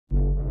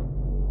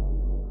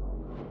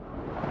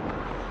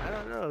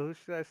know. Who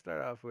should I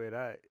start off with?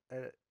 I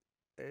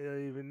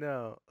don't even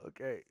know.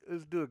 Okay,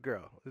 let's do a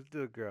girl. Let's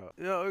do a girl.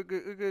 You know, we're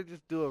gonna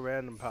just do a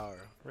random power.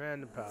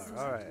 Random power.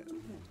 All right. Select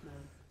movement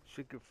mode.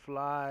 She could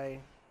fly.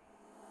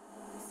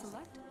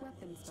 Select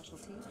weapon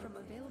specialty from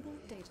available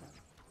data.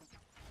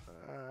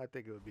 I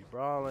think it would be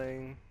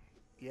brawling.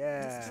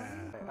 Yeah.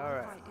 Display or All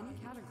right. modify any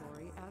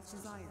category as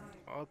desired.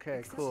 Okay,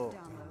 Accept cool.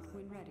 download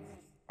when ready.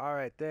 All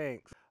right,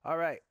 thanks. All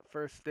right,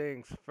 first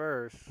things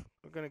first.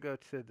 We're gonna go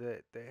to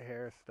the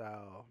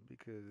hairstyle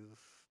because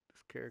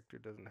this character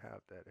doesn't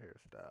have that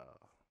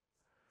hairstyle.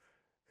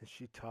 And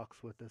she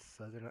talks with a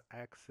southern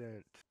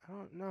accent. I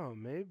don't know,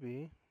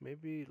 maybe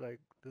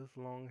like this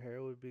long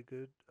hair would be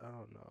good. I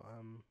don't know.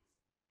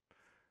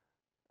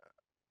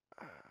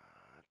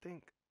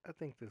 I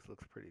think this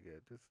looks pretty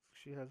good. This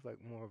she has like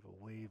more of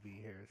a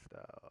wavy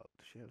hairstyle.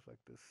 She has like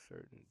this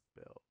certain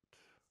belt.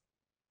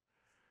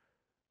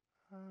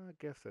 I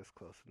guess that's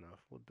close enough.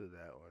 We'll do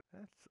that one.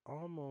 That's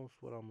almost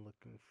what I'm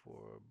looking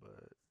for,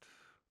 but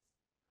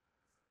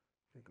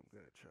I think I'm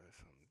gonna try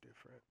something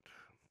different.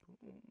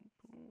 Boom,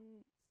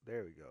 boom.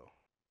 There we go.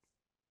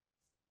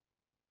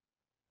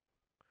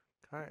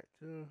 Kind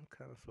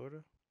of,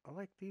 sorta. I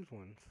like these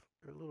ones.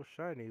 They're a little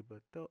shiny,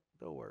 but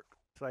they'll work.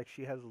 It's like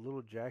she has a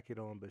little jacket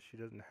on, but she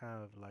doesn't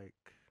have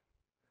like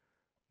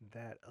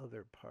that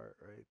other part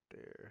right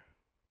there.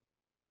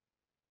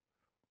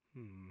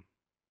 Hmm.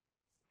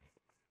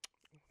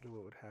 Wonder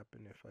what would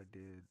happen if I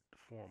did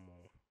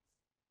formal.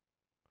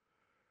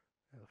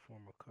 Yeah, the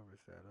formal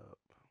covers that up.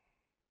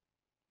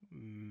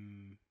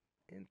 Hmm.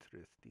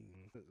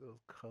 Interesting.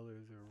 Those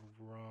colors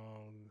are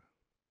wrong.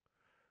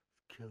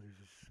 Those colors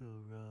are so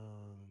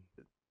wrong.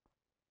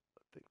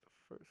 I think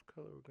the first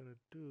color we're gonna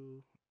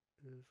do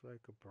is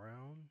like a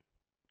brown.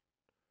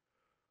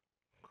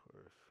 Of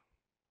course.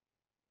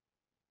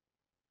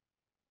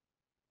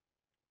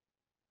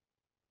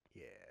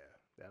 Yeah,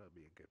 that'll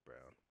be a good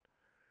brown.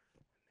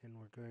 And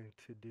we're going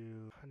to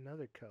do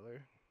another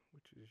color,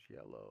 which is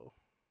yellow.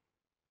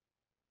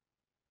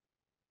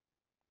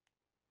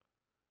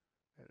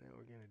 And then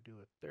we're going to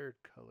do a third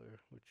color,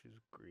 which is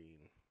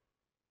green.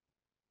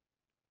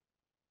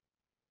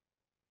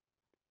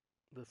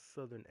 The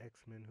Southern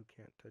X-Men who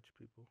can't touch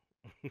people.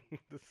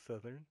 The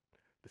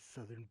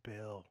Southern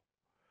Belle.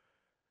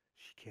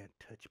 She can't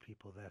touch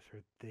people, that's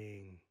her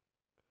thing.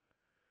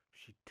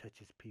 If she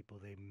touches people,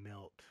 they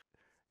melt.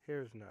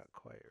 Hair's not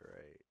quite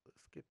right.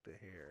 Let's get the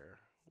hair.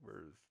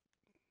 Where's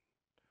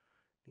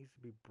needs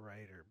to be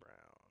brighter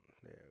brown.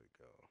 There we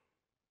go.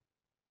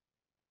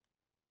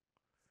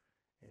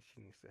 And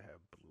she needs to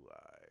have blue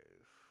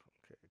eyes.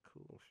 Okay,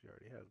 cool. She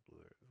already has blue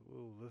eyes.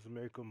 Whoa, let's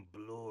make them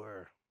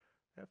bluer.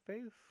 That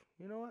face,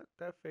 you know what?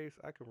 That face,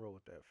 I can roll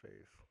with that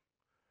face.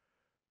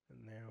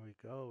 And there we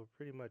go. We're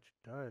pretty much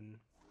done.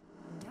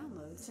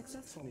 Download Just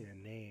successful. need a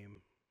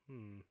name.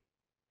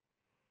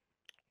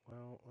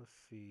 Well, let's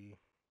see.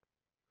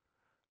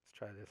 Let's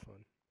try this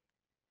one.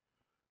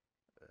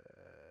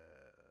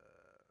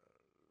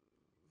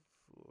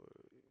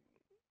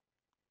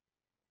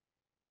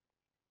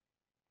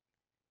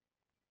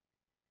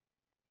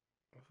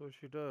 That's what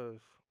she does.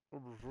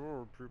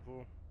 Absorb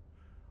people.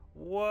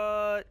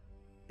 What?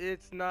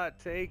 It's not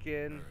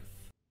taken.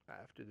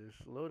 After this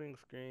loading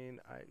screen,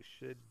 I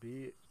should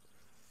be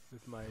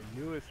with my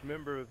newest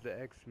member of the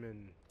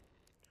X-Men,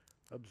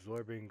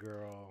 Absorbing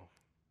Girl.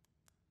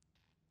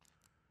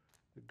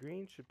 The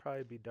green should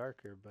probably be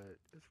darker, but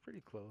it's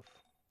pretty close.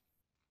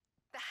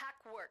 The hack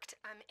worked.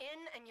 I'm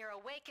in and you're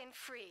awake and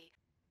free.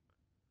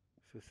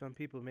 So some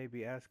people may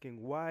be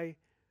asking, why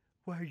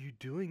are you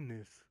doing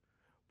this?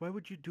 Why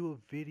would you do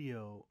a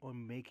video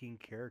on making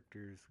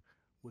characters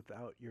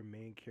without your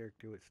main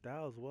character with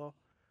styles? Well,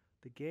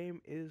 the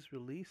game is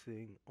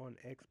releasing on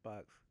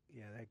Xbox.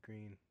 Yeah, that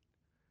green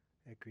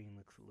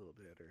looks a little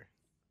better.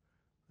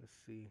 Let's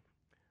see.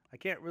 I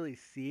can't really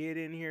see it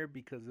in here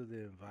because of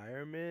the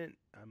environment.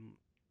 I'm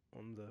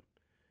on the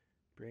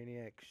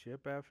Brainiac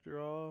ship after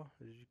all,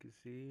 as you can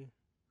see.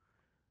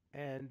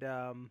 And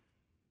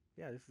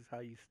yeah, this is how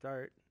you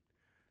start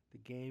the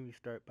game. You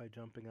start by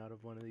jumping out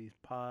of one of these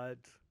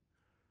pods.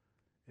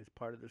 As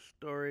part of the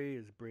story,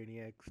 as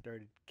Brainiac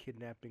started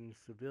kidnapping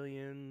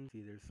civilians.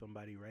 See, there's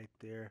somebody right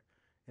there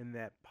in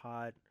that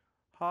pod.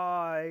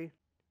 Hi!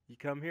 You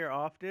come here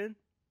often?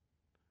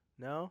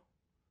 No?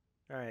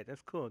 Alright,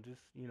 that's cool.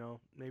 Just,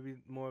 maybe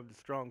more of the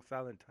strong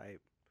silent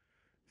type.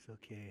 It's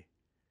okay.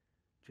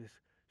 Just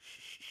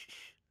shh, shh, shh,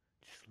 shh.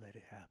 Just let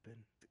it happen.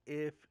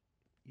 If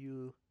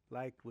you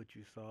liked what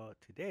you saw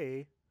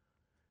today,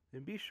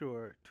 then be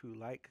sure to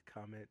like,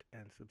 comment,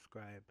 and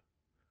subscribe.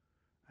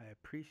 I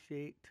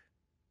appreciate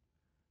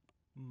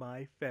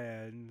my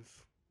fans.